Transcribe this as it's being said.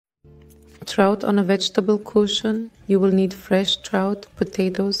Trout on a vegetable cushion. You will need fresh trout,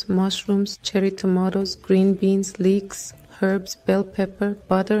 potatoes, mushrooms, cherry tomatoes, green beans, leeks, herbs, bell pepper,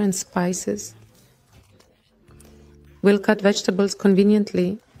 butter, and spices. We'll cut vegetables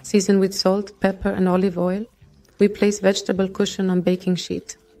conveniently, season with salt, pepper, and olive oil. We place vegetable cushion on baking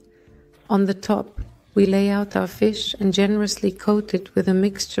sheet. On the top, we lay out our fish and generously coat it with a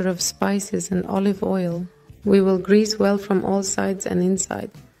mixture of spices and olive oil. We will grease well from all sides and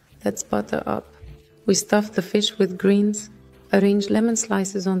inside. Let's butter up. We stuff the fish with greens, arrange lemon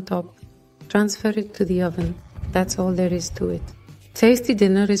slices on top, transfer it to the oven. That's all there is to it. Tasty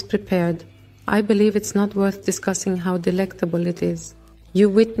dinner is prepared. I believe it's not worth discussing how delectable it is. You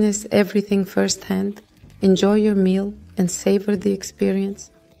witness everything firsthand, enjoy your meal, and savor the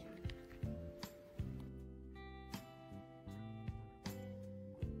experience.